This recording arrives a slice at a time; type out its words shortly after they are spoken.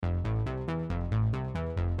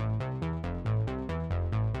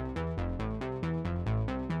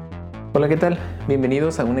Hola, ¿qué tal?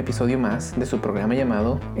 Bienvenidos a un episodio más de su programa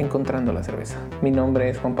llamado Encontrando la Cerveza. Mi nombre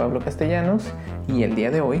es Juan Pablo Castellanos y el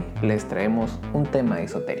día de hoy les traemos un tema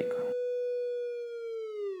esotérico.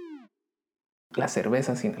 La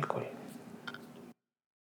cerveza sin alcohol.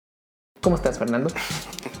 ¿Cómo estás, Fernando?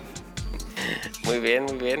 Muy bien.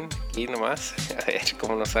 Aquí nomás. A ver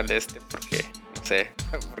cómo nos sale porque no sé.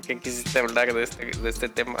 ¿Por qué quisiste hablar de este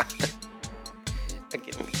tema?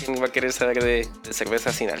 ¿Quién va a querer saber de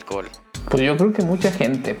cerveza sin alcohol? Pues yo creo que mucha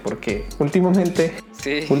gente, porque últimamente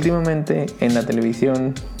en la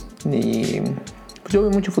televisión pues yo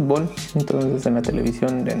veo mucho fútbol, entonces en la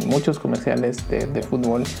televisión, en muchos comerciales de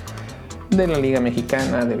fútbol, de la Liga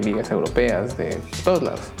Mexicana, de ligas europeas, de todos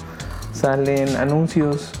lados, salen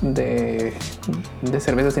anuncios de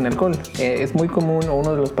cerveza sin alcohol. Es muy común,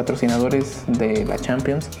 uno de los patrocinadores de la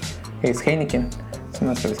Champions es Heineken. Es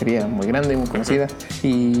una cervecería muy grande y muy conocida,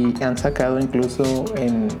 y han sacado incluso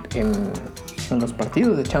en los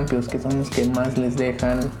partidos de Champions, que son los que más les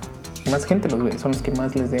dejan, más gente los ve, son los que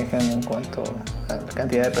más les dejan en cuanto a la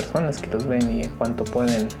cantidad de personas que los ven y en cuanto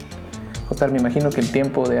pueden costar. Me imagino que el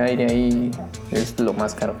tiempo de aire ahí es lo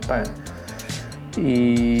más caro que pagan,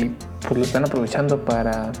 y pues lo están aprovechando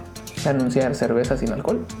para anunciar cerveza sin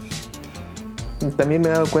alcohol. También me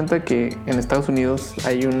he dado cuenta que en Estados Unidos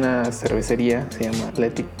hay una cervecería, se llama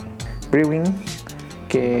Athletic Brewing,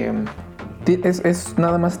 que es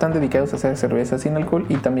nada más están dedicados a hacer cerveza sin alcohol,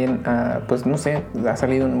 y también, pues no sé, ha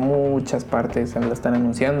salido en muchas partes, la están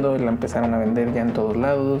anunciando, la empezaron a vender ya en todos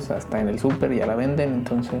lados, hasta en el súper ya la venden,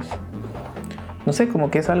 entonces, no sé, como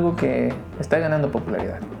que es algo que está ganando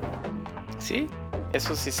popularidad. Sí,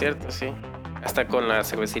 eso sí es cierto, sí. Hasta con la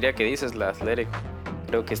cervecería que dices, la Athletic,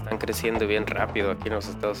 creo que están creciendo bien rápido aquí en los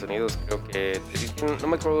Estados Unidos. Creo que no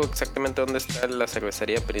me acuerdo exactamente dónde está la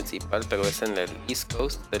cervecería principal, pero es en el East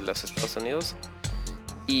Coast de los Estados Unidos.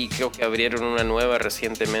 Y creo que abrieron una nueva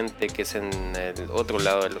recientemente que es en el otro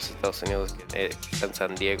lado de los Estados Unidos, que está en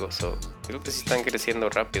San Diego. Creo que sí están creciendo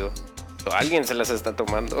rápido. Alguien se las está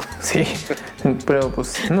tomando. Sí, pero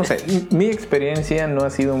pues no sé, mi experiencia no ha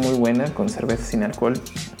sido muy buena con cerveza sin alcohol.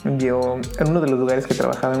 Yo, en uno de los lugares que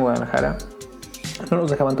trabajaba en Guadalajara, no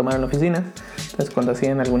nos dejaban tomar en la oficina. Entonces, cuando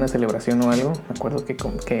hacían alguna celebración o algo, me acuerdo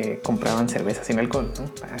que compraban cerveza sin alcohol, ¿no?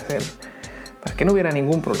 Para que no hubiera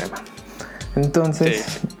ningún problema. Entonces,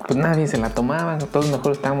 sí, pues nadie se la tomaba. Todos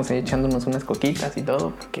mejor estábamos ahí echándonos unas coquitas y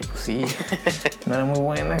todo, porque pues sí, no era muy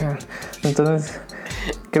buena. Entonces,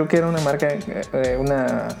 creo que era una marca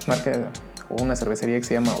o una cervecería que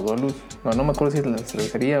se llama Odolus. No me acuerdo si es la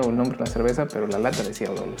cervecería o el nombre de la cerveza, pero la lata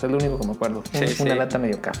decía Odolus. Es lo único que me acuerdo. Una lata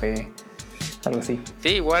medio café, algo así. Sí,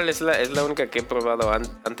 igual es la única que he probado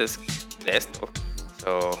antes de esto.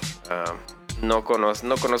 No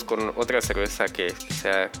conozco otra cerveza que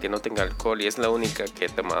no tenga alcohol, y es la única que he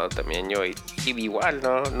tomado también yo, y igual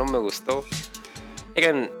no me gustó. Era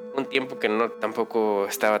en un tiempo que tampoco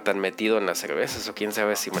estaba tan metido en las cervezas, o quién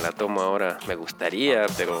sabe si me la tomo ahora me gustaría,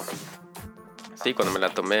 pero sí, cuando me la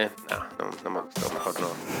tomé no me gustó, mejor no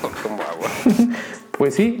tomo agua.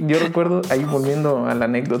 Pues sí, yo recuerdo, ahí volviendo a la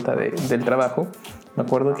anécdota del trabajo, me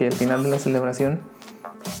acuerdo que al final de la celebración,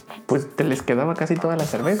 pues te les quedaba casi toda la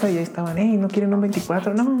cerveza y ahí estaban, hey, ¿no quieren un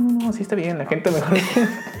 24? No, sí está bien, la gente mejor.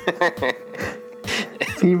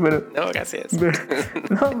 Sí, pero... No, gracias. Pero,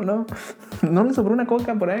 no le sobró una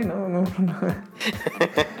coca por ahí, no.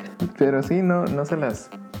 Pero sí, no se las...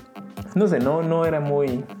 No sé, no era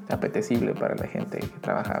muy apetecible para la gente que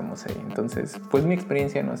trabajábamos ahí. Entonces, pues mi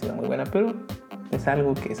experiencia no ha sido muy buena, pero es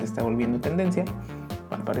algo que se está volviendo tendencia,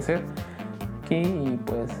 al parecer. Y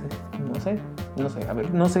pues, no sé, a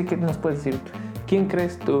ver, no sé qué nos puedes decir. ¿Quién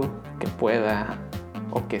crees tú que pueda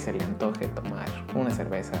o que se le antoje tomar una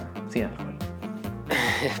cerveza sin alcohol?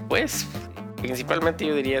 Pues, principalmente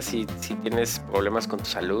yo diría si tienes problemas con tu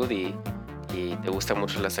salud y te gusta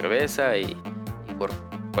mucho la cerveza y por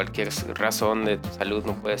cualquier razón de tu salud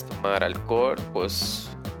no puedes tomar alcohol, pues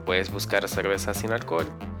puedes buscar cerveza sin alcohol.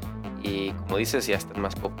 Y como dices, ya están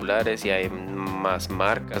más populares, ya hay más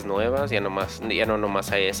marcas nuevas, ya no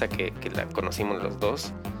nomás hay esa que la conocimos los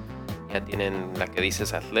dos. Ya tienen la que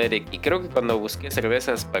dices Athletic. Y creo que cuando busqué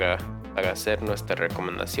cervezas para hacer nuestra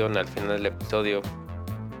recomendación al final del episodio,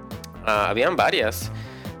 habían varias.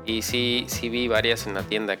 Y sí vi varias en la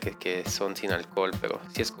tienda que son sin alcohol, pero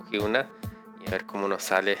sí escogí una y a ver cómo nos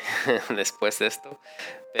sale después de esto.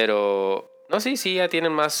 Pero no, sí, ya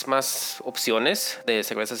tienen más opciones de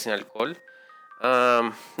cerveza sin alcohol.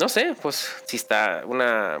 No sé, pues si está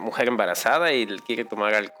una mujer embarazada y quiere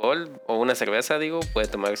tomar alcohol o una cerveza, puede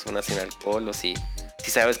tomarse una sin alcohol. O si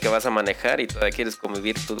sabes que vas a manejar y todavía quieres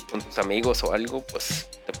convivir con tus amigos o algo, pues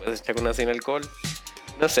te puedes echar una sin alcohol.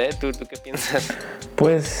 No sé, ¿tú qué piensas?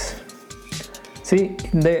 Pues sí,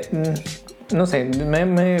 no sé,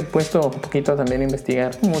 me he puesto un poquito también a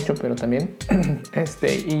investigar, mucho, pero también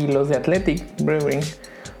y los de Athletic Brewing,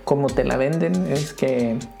 como te la venden, es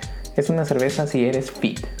que es una cerveza si eres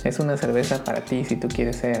fit, es una cerveza para ti si tú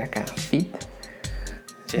quieres ser acá fit.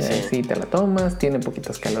 Sí. Si te la tomas, tiene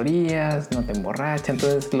poquitas calorías, no te emborracha.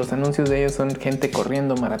 Entonces los anuncios de ellos son gente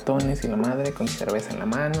corriendo maratones y la madre con cerveza en la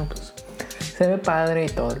mano. Pues se ve padre y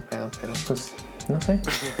todo el pedo, pero pues no sé.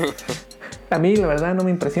 A mí la verdad no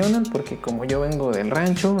me impresionan porque como yo vengo del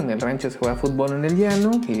rancho, en el rancho se juega fútbol en el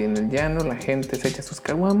llano y en el llano la gente se echa sus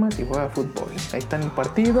caguamas y juega fútbol. Ahí está en el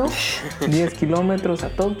partido, 10 kilómetros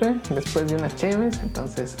a tope después de unas cheves,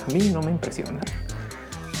 entonces a mí no me impresiona.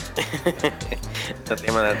 No te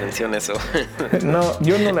llama la atención eso. No,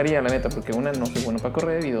 yo no lo haría la neta porque una, no soy bueno para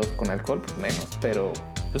correr y dos, con alcohol pues menos, pero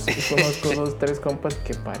pues, conozco 2, 3 compas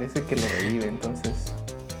que parece que lo revive, entonces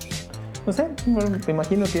no sé, me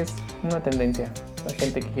imagino que es una tendencia. La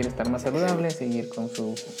gente que quiere estar más saludable, seguir con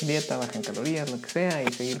su dieta baja en calorías, lo que sea,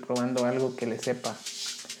 y seguir probando algo que le sepa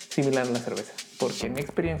similar a la cerveza. Porque en mi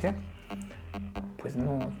experiencia, pues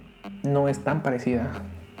no es tan parecida.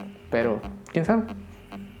 Pero, ¿quién sabe?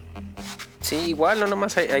 Sí, igual, no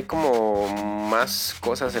nomás hay como más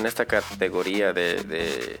cosas en esta categoría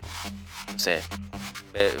de no sé,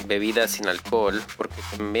 bebidas sin alcohol, porque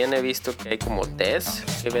también he visto que hay como tés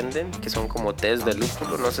que venden, que son como tés de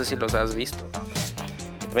lúpulo, no sé si los has visto.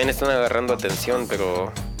 También están agarrando atención,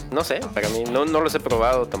 pero no sé, para mí no los he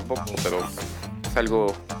probado tampoco, pero es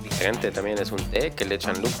algo diferente. También es un té que le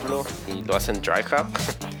echan lúpulo y lo hacen dry hop.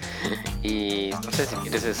 Y no sé, si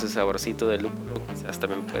quieres ese saborcito de lúpulo, quizás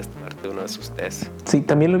también puedes tomarte uno de sus tés. Sí,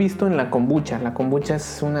 también lo he visto en la kombucha. La kombucha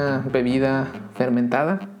es una bebida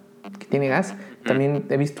fermentada que tiene gas. También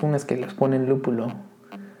he visto unas que les ponen lúpulo.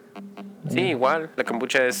 Sí, igual. La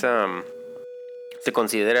kombucha es se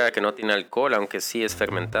considera que no tiene alcohol, aunque sí es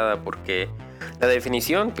fermentada, porque la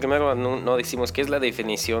definición, primero no decimos qué es la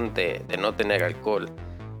definición de no tener alcohol,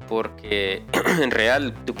 porque en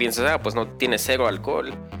real tú piensas, pues no tiene cero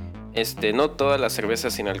alcohol. No todas las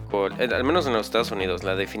cervezas sin alcohol, al menos en los Estados Unidos,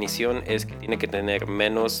 la definición es que tiene que tener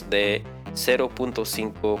menos de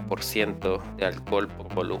 0.5% de alcohol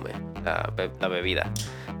por volumen, la bebida.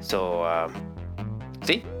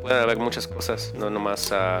 Sí, puede haber muchas cosas, no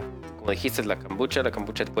nomás, como dijiste, la kombucha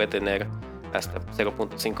puede tener hasta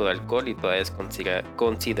 0.5 de alcohol y todavía es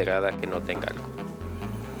considerada que no tenga alcohol.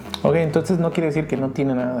 Ok, entonces no quiere decir que no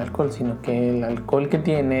tiene nada de alcohol, sino que el alcohol que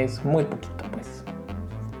tiene es muy poquito, pues.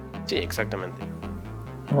 Sí, exactamente.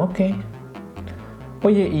 Ok.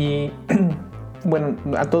 Oye, y bueno,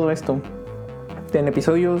 a todo esto,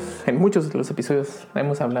 en muchos de los episodios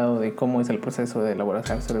hemos hablado de cómo es el proceso de elaborar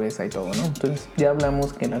cerveza y todo, ¿no? Entonces ya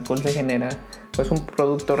hablamos que el alcohol se genera, pues, un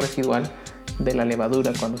producto residual de la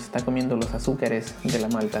levadura cuando se está comiendo los azúcares de la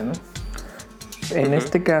malta, ¿no? En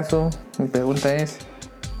este caso, mi pregunta es,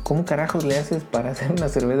 ¿cómo carajos le haces para hacer una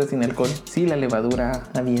cerveza sin alcohol si la levadura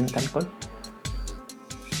avienta alcohol?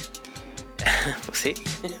 Pues sí,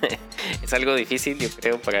 es algo difícil, yo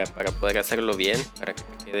creo, para poder hacerlo bien, para que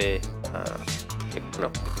te quede,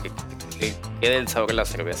 que quede el sabor de la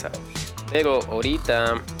cerveza. Pero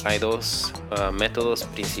ahorita hay dos métodos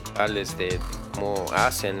principales de cómo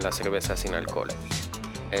hacen la cerveza sin alcohol.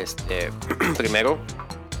 Primero,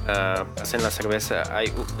 hacen la cerveza,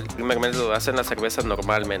 el primer método, hacen la cerveza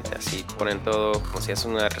normalmente, así ponen todo como si es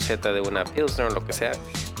una receta de una Pilsner o lo que sea,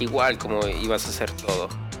 igual como ibas a hacer todo.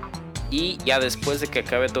 Y ya después de que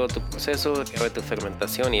acabe todo tu proceso, acabe tu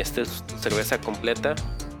fermentación y esté tu cerveza completa,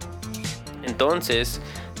 entonces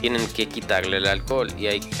tienen que quitarle el alcohol. Y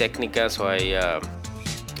hay técnicas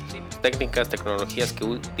tecnologías que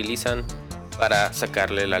utilizan para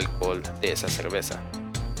sacarle el alcohol de esa cerveza.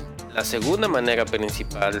 La segunda manera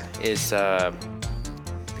principal es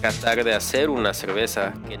tratar de hacer una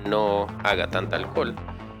cerveza que no haga tanta alcohol.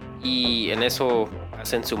 Y en eso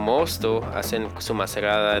hacen su mosto, hacen su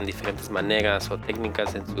macerada en diferentes maneras o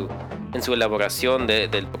técnicas en su elaboración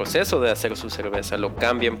del proceso de hacer su cerveza. Lo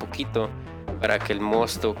cambian un poquito para que el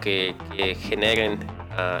mosto que generen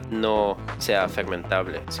no sea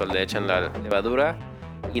fermentable. Solo le echan la levadura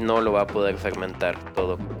y no lo va a poder fermentar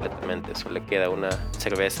todo completamente. Solo le queda una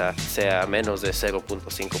cerveza sea menos de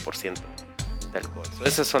 0.5% de alcohol.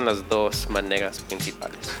 Esas son las dos maneras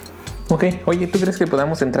principales. Ok, oye, ¿tú crees que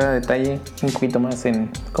podamos entrar a detalle un poquito más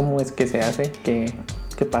en cómo es que se hace, qué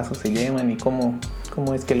pasos se llevan y cómo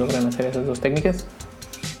es que logran hacer esas dos técnicas?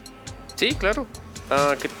 Sí, claro.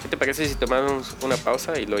 ¿Qué te parece si tomamos una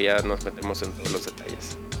pausa y luego ya nos metemos en todos los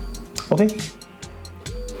detalles? Ok.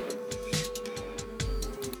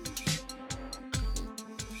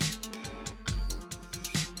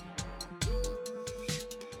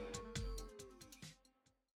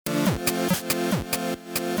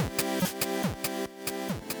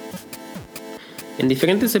 En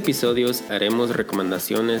diferentes episodios haremos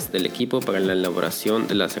recomendaciones del equipo para la elaboración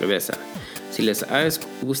de la cerveza. Si les ha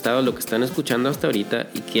gustado lo que están escuchando hasta ahorita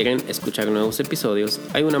y quieren escuchar nuevos episodios,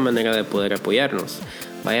 hay una manera de poder apoyarnos.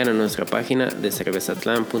 Vayan a nuestra página de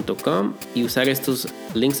cervezatlan.com y usar estos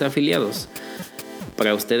links afiliados.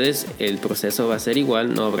 Para ustedes el proceso va a ser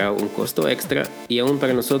igual, no habrá un costo extra y aún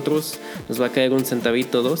para nosotros nos va a caer un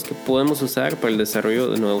centavito o dos que podemos usar para el desarrollo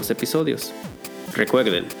de nuevos episodios.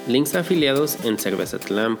 Recuerden, links afiliados en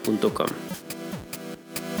cervezatlan.com.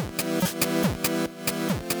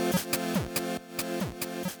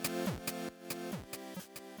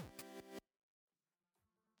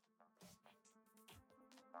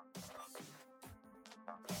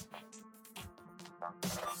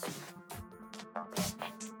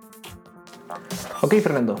 Ok,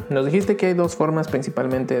 Fernando, nos dijiste que hay dos formas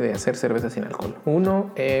principalmente de hacer cerveza sin alcohol.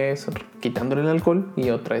 Uno es quitándole el alcohol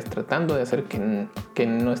y otra es tratando de hacer que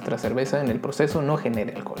nuestra cerveza en el proceso no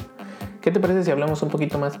genere alcohol. ¿Qué te parece si hablamos un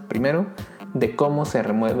poquito más primero de cómo se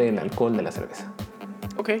remueve el alcohol de la cerveza?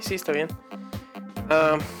 Ok, sí, está bien.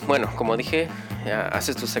 Bueno, como dije,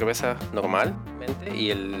 haces tu cerveza normalmente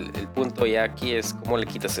y el punto ya aquí es cómo le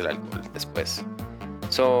quitas el alcohol después.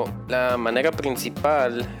 La manera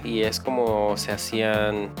principal, y es como se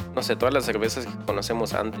hacían, no sé, todas las cervezas que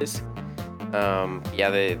conocemos antes,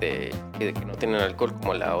 ya que no tienen alcohol,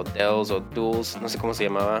 como la Odell's o Duels, no sé cómo se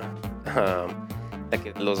llamaba, la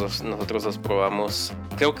que nosotros los probamos,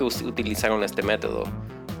 creo que utilizaron este método.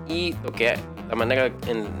 Y la manera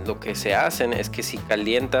en lo que se hacen es que si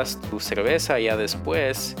calientas tu cerveza ya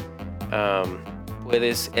después,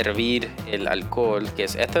 puedes hervir el alcohol, que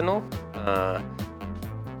es etanol,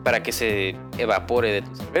 para que se evapore de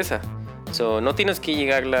tu cerveza. No tienes que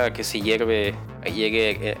llegarla a que se llegue a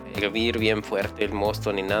hervir bien fuerte el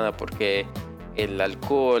mosto ni nada, porque el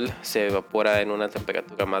alcohol se evapora en una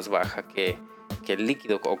temperatura más baja que el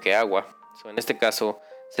líquido o que agua. En este caso,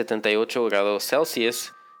 78 grados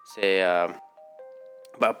Celsius se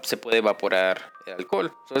puede evaporar el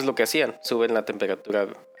alcohol. Eso es lo que hacían. Suben la temperatura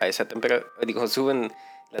a esa temperatura. Suben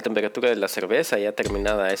la temperatura de la cerveza ya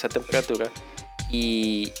terminada a esa temperatura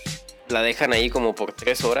y la dejan ahí como por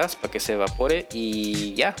 3 horas para que se evapore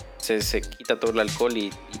y ya, se quita todo el alcohol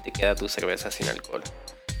y te queda tu cerveza sin alcohol.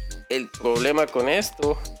 El problema con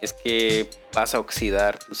esto es que vas a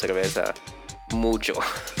oxidar tu cerveza mucho.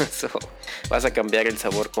 Vas a cambiar el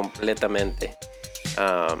sabor completamente.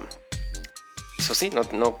 Eso sí,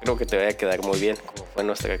 no creo que te vaya a quedar muy bien. Como fue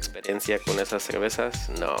nuestra experiencia con esas cervezas,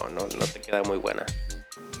 no te queda muy buena.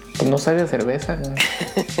 Pues no sabe a cerveza.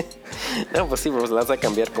 No, pues sí, pues la vas a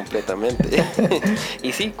cambiar completamente.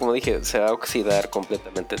 Y sí, como dije, se va a oxidar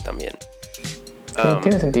completamente también.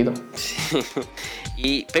 Tiene sentido.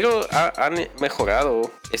 Sí. Pero han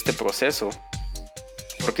mejorado este proceso,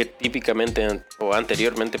 porque típicamente o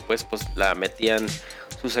anteriormente pues la metían,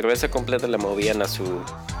 su cerveza completa la movían a su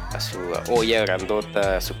olla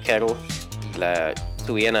grandota, a su kettle, y la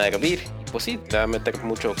subían a hervir. Y pues sí, le va a meter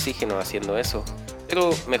mucho oxígeno haciendo eso.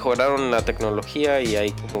 Pero mejoraron la tecnología y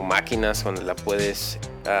hay como máquinas donde la puedes,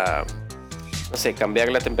 cambiar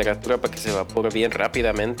la temperatura para que se evapore bien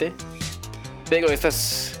rápidamente. Pero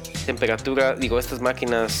estas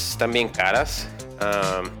máquinas están bien caras.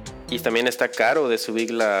 Y también está caro de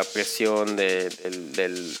subir la presión del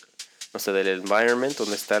environment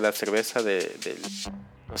donde está la cerveza,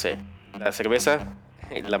 la cerveza,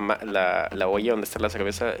 la olla donde está la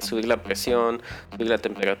cerveza, subir la presión, subir la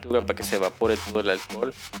temperatura para que se evapore todo el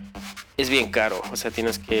alcohol. Es bien caro, o sea,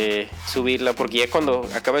 tienes que subirla porque ya cuando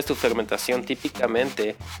acabas tu fermentación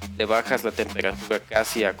típicamente le bajas la temperatura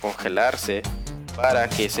casi a congelarse para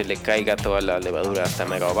que se le caiga toda la levadura hasta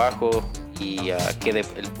mega abajo y quede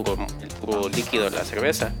el puro líquido de la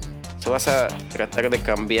cerveza. Vas a tratar de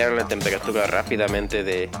cambiar la temperatura rápidamente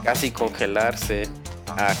de casi congelarse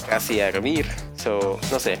a casi hervir.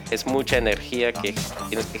 No sé, es mucha energía que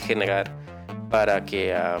tienes que generar para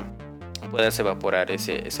que puedas evaporar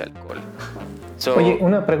ese alcohol. Oye,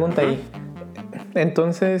 una pregunta ahí.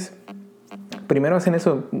 Entonces, primero hacen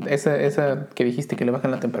esa que dijiste que le bajan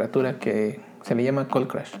la temperatura, que se le llama cold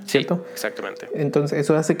crash, ¿cierto? Sí, exactamente. Entonces,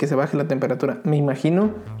 eso hace que se baje la temperatura. Me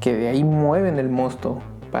imagino que de ahí mueven el mosto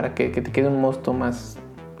para que te quede un mosto más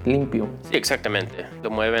limpio. Sí, exactamente. Lo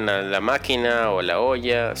mueven a la máquina o a la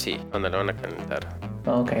olla, sí, donde lo van a calentar.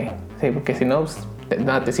 Ok, sí, porque si no,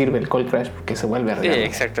 nada te sirve el cold crash porque se vuelve a regar. Sí,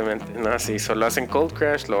 exactamente. No, sí, solo hacen cold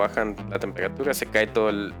crash, lo bajan la temperatura, se cae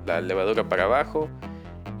toda la levadura para abajo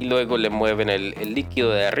y luego le mueven el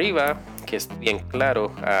líquido de arriba, que es bien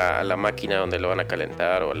claro, a la máquina donde lo van a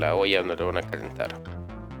calentar o la olla donde lo van a calentar.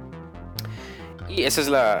 Y esa es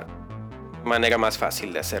la manera más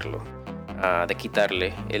fácil de hacerlo. de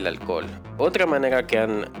quitarle el alcohol. Otra manera que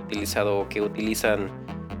han utilizado o que utilizan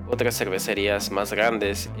otras cervecerías más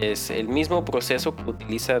grandes es el mismo proceso que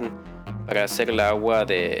utilizan para hacer el agua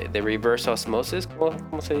de reverse osmosis.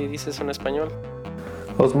 ¿Cómo se dice eso en español?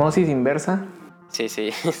 Osmosis inversa.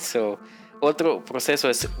 Sí. Otro proceso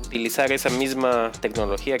es utilizar esa misma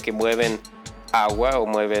tecnología que mueven agua o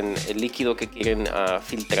mueven el líquido que quieren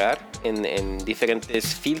filtrar en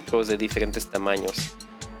diferentes filtros de diferentes tamaños.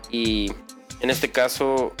 Y en este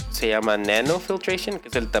caso se llama nanofiltration, que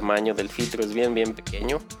es el tamaño del filtro, es bien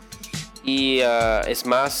pequeño. Y es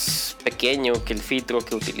más pequeño que el filtro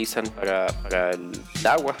que utilizan para el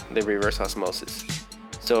agua de reverse osmosis.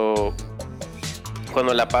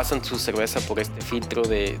 Cuando la pasan su cerveza por este filtro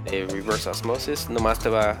de reverse osmosis, nomás te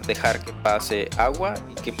va a dejar que pase agua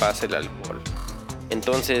y que pase el alcohol.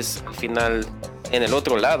 Entonces, al final, en el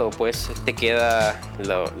otro lado, pues, te queda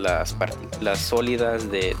las partículas sólidas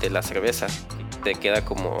de la cerveza. Te queda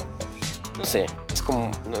como, no sé, es como,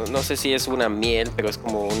 no sé si es una miel, pero es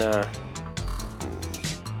como una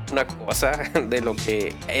cosa de lo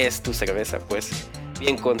que es tu cerveza, pues.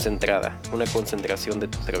 Bien concentrada, una concentración de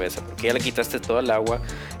tu cerveza, porque ya le quitaste todo el agua,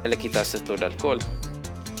 ya le quitaste todo el alcohol.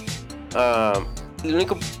 El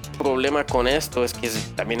único problema con esto es que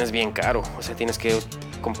también es bien caro, o sea, tienes que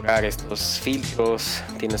comprar estos filtros,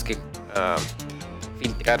 tienes que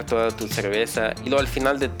filtrar toda tu cerveza y luego al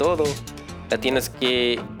final de todo la tienes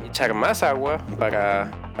que echar más agua para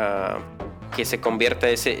que se convierta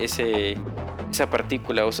esa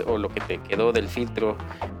partícula o lo que te quedó del filtro,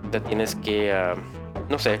 la tienes que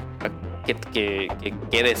no sé, que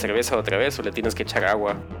quede cerveza otra vez, o le tienes que echar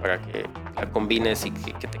agua para que la combines y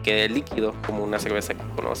que te quede líquido como una cerveza que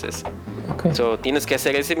conoces. Okay. Tienes que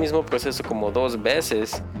hacer ese mismo proceso como 2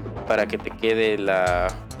 veces para que te quede el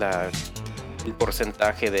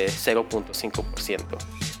porcentaje de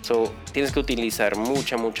 0.5%. Tienes que utilizar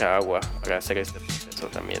mucha agua para hacer este proceso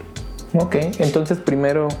también. Ok, entonces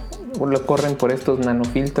primero lo corren por estos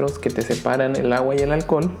nanofiltros que te separan el agua y el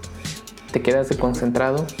alcohol. Te quedas de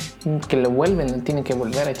concentrado, que tienen que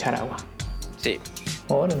volver a echar agua. Sí.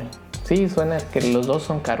 Órale. Sí, suena que los dos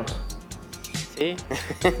son caros. Sí.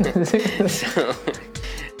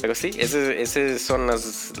 Pero sí, esos son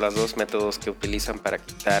los 2 métodos que utilizan para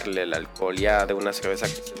quitarle el alcohol ya de una cerveza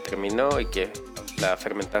que se terminó y que la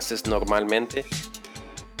fermentaste normalmente.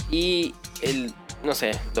 Y no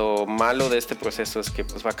sé, lo malo de este proceso es que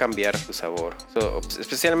pues va a cambiar tu sabor.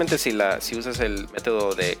 Especialmente si usas el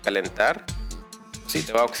método de calentar, sí,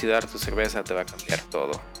 te va a oxidar tu cerveza, te va a cambiar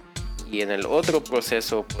todo. Y en el otro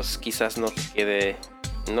proceso, pues quizás no te quede,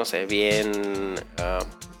 no sé, bien,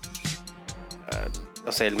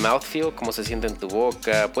 no sé, el mouthfeel, cómo se siente en tu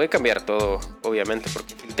boca. Puede cambiar todo, obviamente,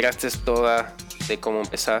 porque filtraste toda de cómo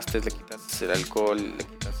empezaste, le quitaste el alcohol, le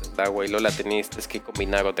quitaste el agua y luego la teniste que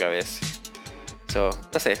combinar otra vez.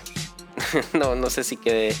 No sé, no sé si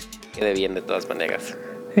quede bien de todas maneras.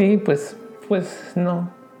 Sí, pues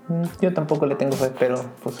no, yo tampoco le tengo fe, pero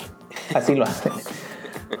pues así lo hacen.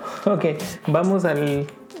 Ok, vamos al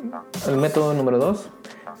método número 2,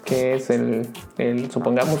 que es el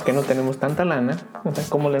supongamos que no tenemos tanta lana, o sea,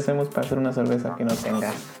 ¿cómo le hacemos para hacer una cerveza que no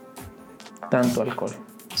tenga tanto alcohol?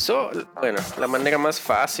 Bueno, la manera más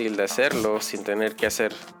fácil de hacerlo sin tener que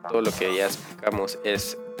hacer todo lo que ya explicamos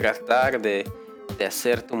es tratar de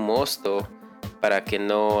hacer tu mosto para que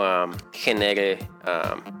no genere,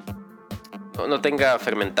 no tenga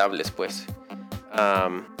fermentables, pues.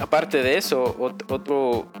 Aparte de eso,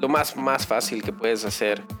 lo más fácil que puedes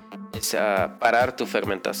hacer es parar tu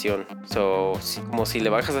fermentación. Como si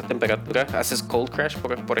le bajas la temperatura, haces cold crash,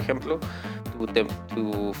 por ejemplo,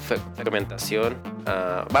 tu fermentación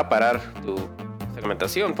va a parar tu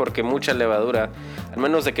fermentación, porque mucha levadura, al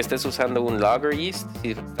menos de que estés usando un lager yeast,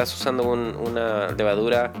 si estás usando una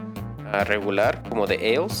levadura regular como de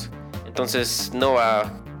ales, entonces no va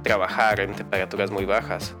a trabajar en temperaturas muy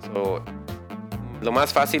bajas. Lo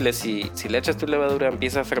más fácil es si le echas tu levadura,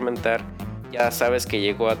 empieza a fermentar, ya sabes que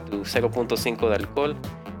llegó a tu 0.5 de alcohol,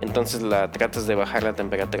 entonces tratas de bajar la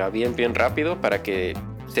temperatura bien rápido para que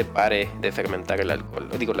se pare de fermentar la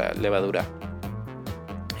levadura.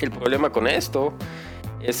 El problema con esto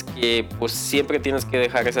es que pues siempre tienes que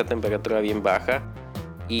dejar esa temperatura bien baja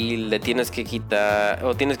y le tienes que quitar,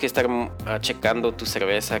 o tienes que estar checando tu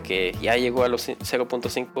cerveza que ya llegó a los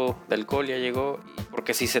 0.5 de alcohol, ya llegó,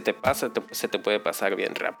 porque si se te pasa, se te puede pasar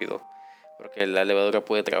bien rápido, porque la levadura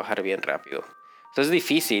puede trabajar bien rápido. Entonces es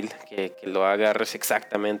difícil que lo agarres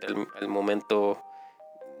exactamente al momento,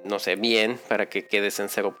 no sé, bien, para que quedes en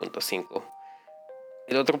 0.5.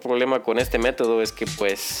 El otro problema con este método es que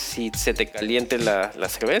pues si se te caliente la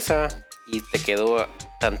cerveza y te quedó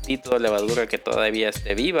tantito de levadura que todavía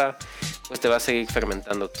esté viva, pues te va a seguir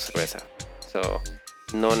fermentando tu cerveza. So,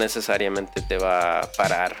 no necesariamente te va a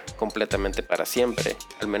parar completamente para siempre,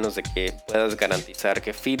 al menos de que puedas garantizar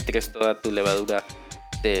que filtres toda tu levadura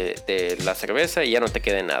de la cerveza y ya no te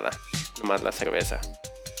quede nada, nomás la cerveza.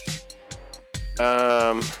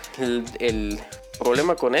 El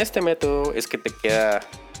problema con este método es que te queda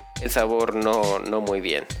el sabor no muy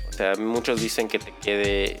bien. O sea, muchos dicen que te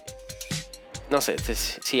quede, no sé,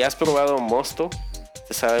 si has probado mosto,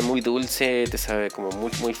 te sabe muy dulce, te sabe como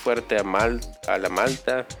muy fuerte a la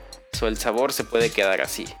malta. So, el sabor se puede quedar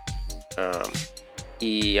así.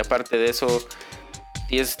 Y aparte de eso,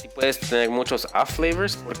 puedes tener muchos off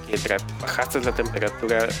flavors porque bajaste la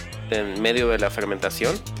temperatura en medio de la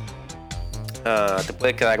fermentación. Te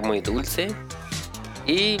puede quedar muy dulce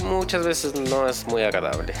y muchas veces no es muy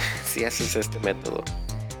agradable si haces este método.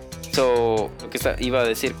 So, lo que iba a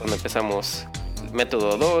decir cuando empezamos el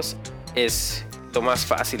método 2 es lo más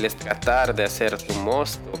fácil es tratar de hacer tu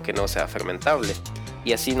mosto que no sea fermentable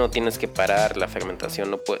y así no tienes que parar la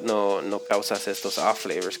fermentación, no causas estos off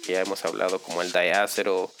flavors que ya hemos hablado como el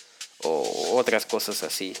diácero o otras cosas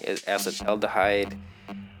así, el acetaldehyde.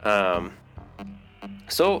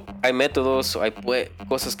 Hay métodos, hay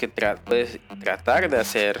cosas que puedes tratar de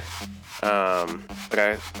hacer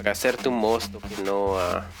para hacer tu mosto que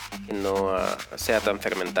no sea tan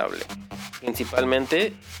fermentable.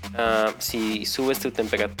 Principalmente, si subes tu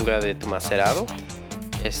temperatura de tu macerado,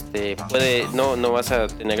 no vas a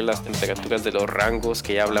tener las temperaturas de los rangos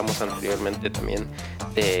que ya hablamos anteriormente también,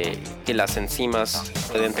 de que las enzimas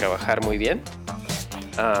pueden trabajar muy bien.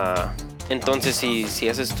 Entonces, si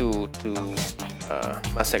haces tu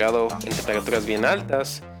macerado en temperaturas bien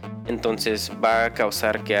altas, entonces va a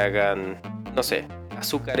causar que hagan, no sé,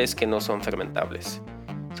 azúcares que no son fermentables.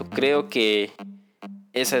 Creo que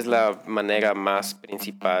esa es la manera más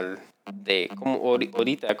principal de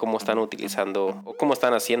cómo están utilizando o cómo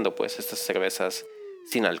están haciendo pues estas cervezas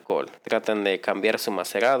sin alcohol. Tratan de cambiar su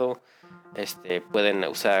macerado, pueden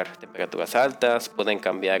usar temperaturas altas, pueden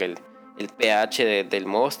cambiar el pH del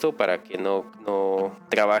mosto para que no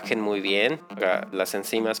trabajen muy bien para las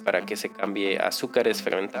enzimas, para que se cambie a azúcares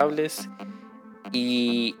fermentables,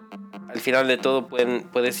 y al final de todo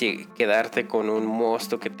puedes quedarte con un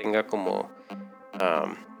mosto que tenga como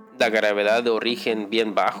la gravedad de origen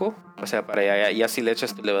bien bajo. O sea, ya si le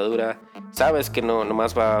echas tu levadura, sabes que no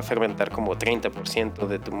nomás va a fermentar como 30%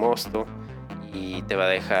 de tu mosto y te va a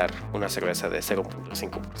dejar una cerveza de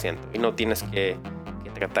 0.5%, y no tienes que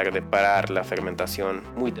tratar de parar la fermentación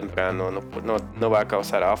muy temprano. No va a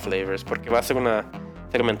causar off flavors porque va a ser una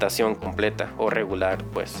fermentación completa o regular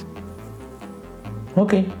pues.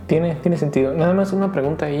 Ok, tiene sentido. Nada más una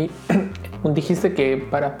pregunta ahí. Dijiste que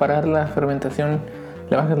para parar la fermentación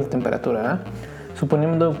le bajas la temperatura, ¿verdad?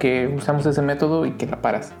 Suponiendo que usamos ese método y que la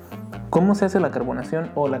paras, ¿cómo se hace la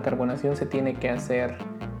carbonación? ¿O la carbonación se tiene que hacer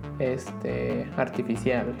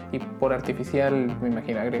artificial? Y por artificial me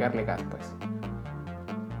imagino agregarle gas pues.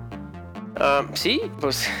 Sí,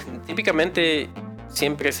 pues típicamente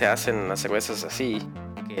siempre se hacen las cervezas así,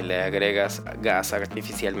 que le agregas gas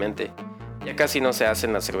artificialmente. Ya casi no se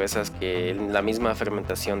hacen las cervezas que en la misma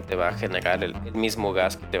fermentación te va a generar el mismo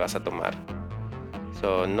gas que te vas a tomar.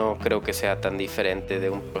 No creo que sea tan diferente de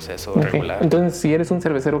un proceso regular. Entonces, si eres un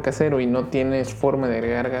cervecero casero y no tienes forma de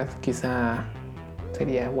agregar gas, quizá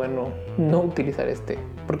sería bueno no utilizar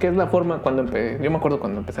porque es la forma yo me acuerdo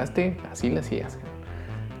cuando empezaste, así lo hacías.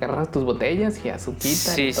 Agarras tus botellas y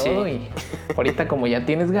azuquita y todo, sí. Y ahorita como ya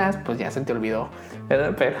tienes gas, pues ya se te olvidó,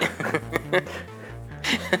 ¿verdad? Pero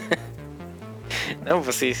no,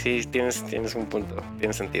 pues sí, tienes un punto,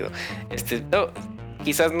 tiene sentido.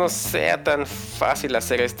 Quizás no sea tan fácil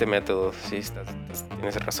hacer este método, sí,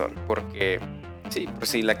 tienes razón, porque sí, pues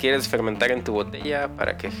si la quieres fermentar en tu botella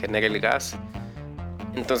para que genere el gas,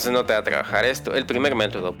 entonces no te va a trabajar esto. El primer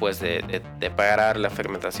método, pues, de parar la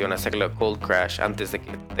fermentación, hacerlo cold crash antes de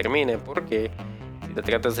que termine, porque si te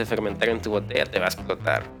tratas de fermentar en tu botella te va a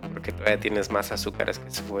explotar, porque todavía tienes más azúcares que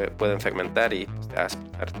se pueden fermentar y pues, te va a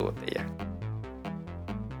explotar tu botella.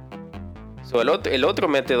 El otro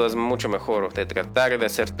método es mucho mejor, de tratar de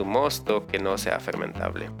hacer tu mosto que no sea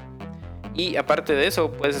fermentable. Y aparte de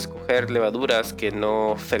eso, puedes escoger levaduras que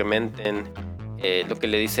no fermenten lo que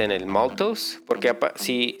le dicen el maltose, porque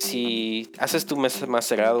si haces tu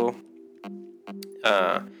macerado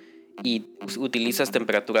y utilizas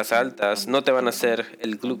temperaturas altas, no te van a hacer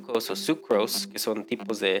el glucose o sucrose, que son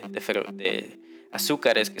tipos de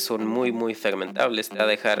azúcares que son muy muy fermentables, te va a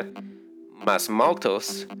dejar más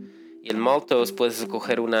maltose. Y el maltose puedes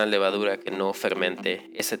escoger una levadura que no fermente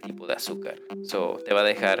ese tipo de azúcar. So, te va a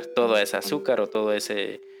dejar todo ese azúcar o todo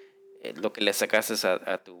ese lo que le sacaste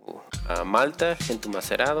a tu malta en tu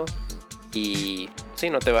macerado. Y sí,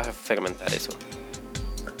 no te vas a fermentar eso.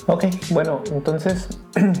 Ok, bueno, entonces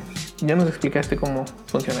ya nos explicaste cómo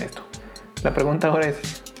funciona esto. La pregunta ahora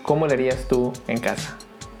es, ¿cómo lo harías tú en casa?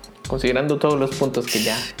 Considerando todos los puntos que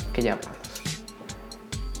ya hablamos.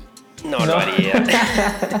 No lo haría.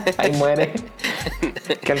 Ahí muere.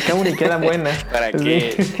 Que al cabo ni queda buena. ¿Para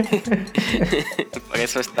qué? Por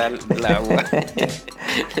eso está el agua.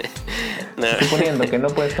 No. Suponiendo que no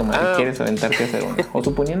puedes tomar y quieres aventarte a hacer una. O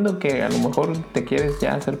suponiendo que a lo mejor te quieres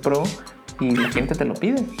ya hacer pro y la gente te lo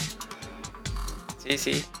pide.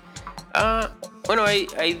 Sí. Bueno, hay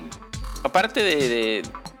aparte de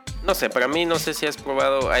no sé, para mí, no sé si has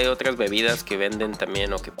probado, hay otras bebidas que venden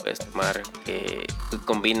también o que puedes tomar que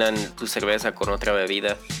combinan tu cerveza con otra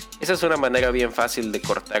bebida. Esa es una manera bien fácil de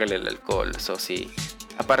cortarle el alcohol. So, sí,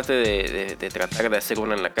 aparte de tratar de hacer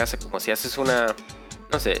una en la casa, como si haces una,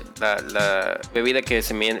 no sé, la bebida que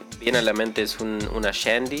se me viene a la mente es una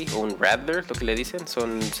Shandy o un Radler, lo que le dicen.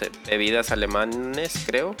 Son bebidas alemanes,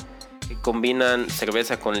 creo, que combinan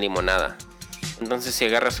cerveza con limonada. Entonces si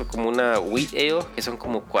agarras como una wheat ale, que son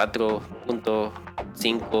como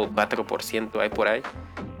 4.5, 4% hay por ahí,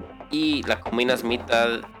 y la combinas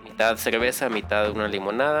mitad cerveza, mitad una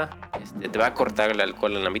limonada, te va a cortar el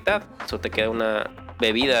alcohol en la mitad. Eso te queda una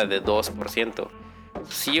bebida de 2%.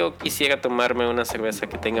 Si yo quisiera tomarme una cerveza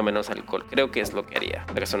que tenga menos alcohol, creo que es lo que haría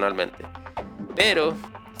personalmente. Pero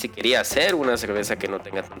si quería hacer una cerveza que no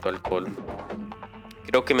tenga tanto alcohol,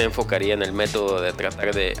 creo que me enfocaría en el método de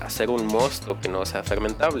tratar de hacer un mosto que no sea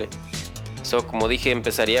fermentable. So, como dije,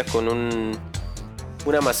 empezaría con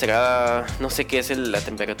una macerada, no sé qué es la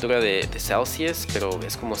temperatura de Celsius, pero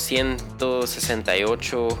es como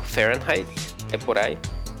 168 Fahrenheit, por ahí.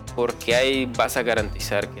 Porque ahí vas a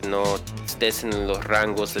garantizar que no estés en los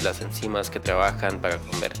rangos de las enzimas que trabajan para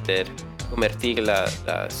convertir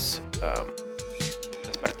las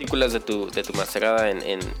partículas de tu macerada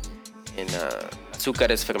en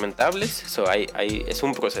azúcares fermentables. So, es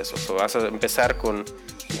un proceso. So, vas a empezar con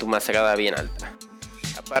tu macerada bien alta.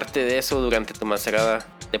 Aparte de eso, durante tu macerada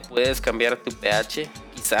te puedes cambiar tu pH,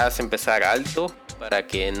 quizás empezar alto para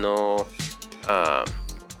que no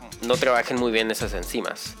trabajen muy bien esas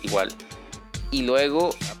enzimas igual. Y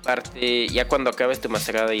luego, aparte, ya cuando acabes tu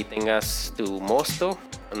macerada y tengas tu mosto,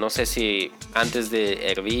 no sé si antes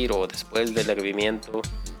de hervir o después del hervimiento,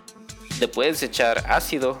 le puedes echar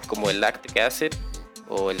ácido como el lactic acid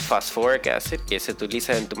o el phosphoric acid que se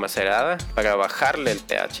utiliza en tu macerada para bajarle el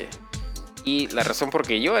pH. Y la razón por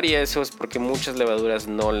que yo haría eso es porque muchas levaduras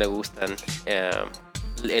no le gustan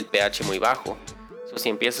el pH muy bajo. So, si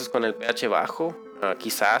empiezas con el pH bajo,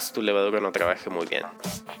 quizás tu levadura no trabaje muy bien.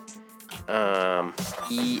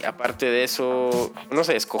 Y aparte de eso, no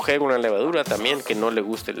sé, escoger una levadura también que no le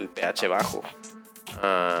guste el pH bajo.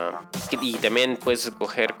 Y también puedes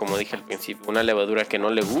escoger, como dije al principio, una levadura que no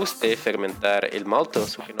le guste fermentar el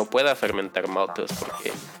maltose o que no pueda fermentar maltose,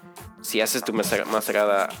 porque si haces tu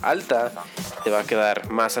macerada alta te va a quedar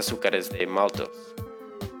más azúcares de maltose.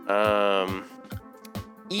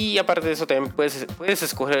 Y aparte de eso también puedes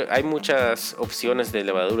escoger, hay muchas opciones de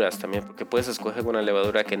levaduras también, porque puedes escoger una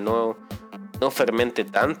levadura que no fermente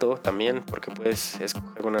tanto también, porque puedes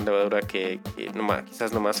escoger una levadura que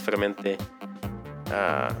quizás nomás fermente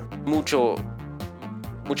mucho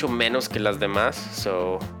menos que las demás.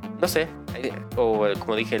 So, no sé, o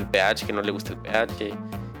como dije, el pH, que no le gusta el pH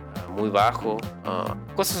muy bajo,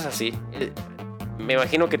 cosas así. Me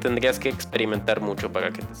imagino que tendrías que experimentar mucho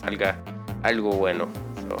para que te salga algo bueno.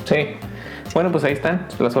 So. Sí, bueno, pues ahí están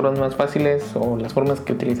las formas más fáciles, o las formas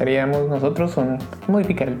que utilizaríamos nosotros son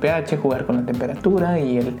modificar el pH, jugar con la temperatura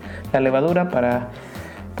y la levadura para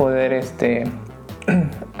poder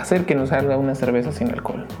hacer que nos salga una cerveza sin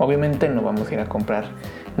alcohol. Obviamente no vamos a ir a comprar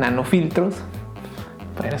nanofiltros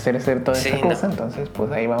para hacer toda esta cosa, entonces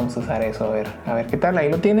pues ahí vamos a usar eso, a ver qué tal. Ahí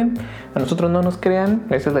lo tienen. A nosotros no nos crean,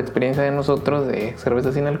 esa es la experiencia de nosotros de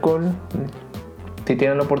cerveza sin alcohol. Si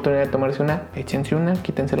tienen la oportunidad de tomarse una, échense una,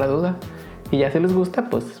 quítense la duda, y ya si les gusta,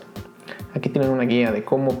 pues aquí tienen una guía de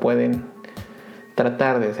cómo pueden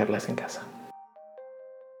tratar de hacerlas en casa.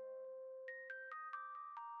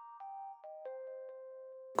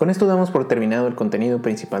 Con esto damos por terminado el contenido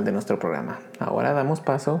principal de nuestro programa. Ahora damos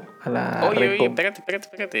paso a la... Oye,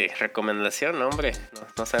 espérate. Recomendación, hombre.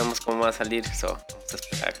 No sabemos cómo va a salir, vamos a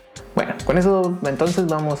esperar. Bueno, con eso entonces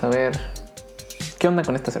vamos a ver qué onda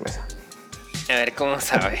con esta cerveza. A ver cómo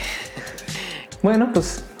sabe. Bueno,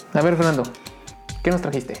 pues a ver, Fernando, ¿qué nos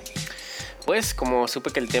trajiste? Pues como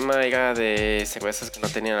supe que el tema era de cervezas que no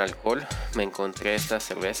tenían alcohol, me encontré esta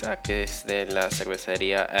cerveza que es de la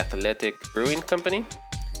cervecería Athletic Brewing Company.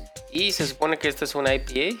 Y se supone que esta es una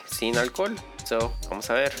IPA sin alcohol. So, vamos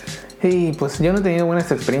a ver. Y pues yo no he tenido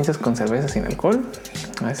buenas experiencias con cervezas sin alcohol.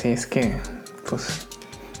 Así es que, pues,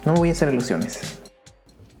 no me voy a hacer ilusiones.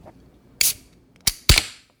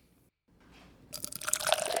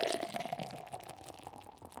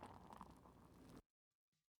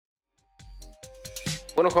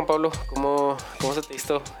 Bueno, Juan Pablo, ¿cómo se te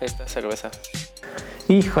hizo esta cerveza?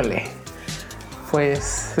 Híjole,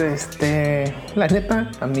 pues, la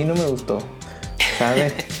neta, a mí no me gustó.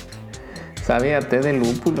 Sabe a té de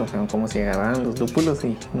lúpulo, como si agarraran los lúpulos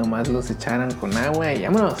y nomás los echaran con agua y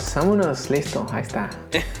vámonos, listo, ahí está.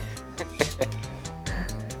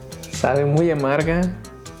 Sabe muy amarga.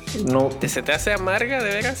 No. ¿Se te hace amarga,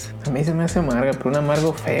 de veras? A mí se me hace amarga, pero un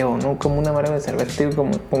amargo feo, ¿no? Como un amargo de cerveza,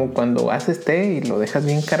 como cuando haces té y lo dejas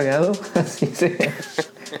bien cargado, así se...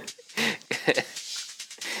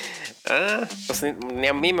 Pues ni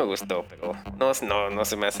a mí me gustó, pero no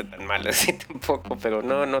se me hace tan mal así tampoco, pero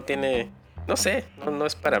no tiene, no sé, no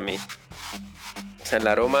es para mí. O sea, el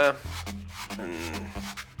aroma,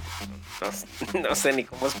 no sé ni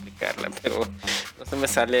cómo explicarla, pero no se me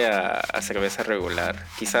sale a cerveza regular.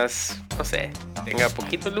 Quizás, no sé, tenga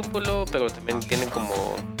poquito lúpulo, pero también tiene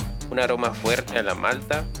como un aroma fuerte a la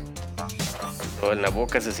malta. O en la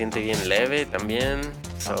boca se siente bien leve también.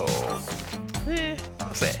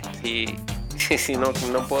 No sé, si no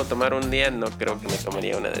puedo tomar un día, no creo que me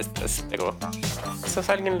tomaría una de estas, pero quizás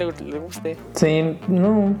a alguien le guste. Sí,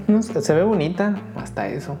 no, se ve bonita, hasta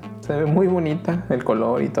eso. Se ve muy bonita, el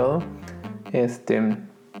color y todo.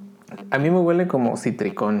 A mí me huele como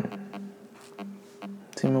citricón.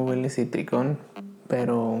 Sí me huele citricón,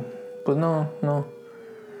 pero pues no.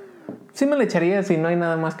 Sí me le echaría si no hay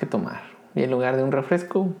nada más que tomar. Y en lugar de un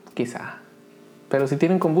refresco, quizá. Pero si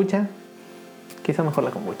tienen kombucha, quizá mejor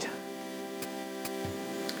la kombucha.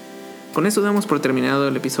 Con eso damos por terminado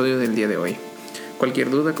el episodio del día de hoy. Cualquier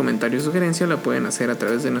duda, comentario o sugerencia la pueden hacer a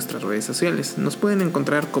través de nuestras redes sociales. Nos pueden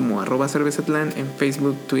encontrar como @cervezatlan en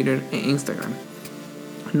Facebook, Twitter e Instagram.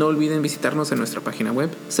 No olviden visitarnos en nuestra página web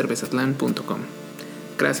cervezatlan.com.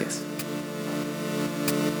 Gracias.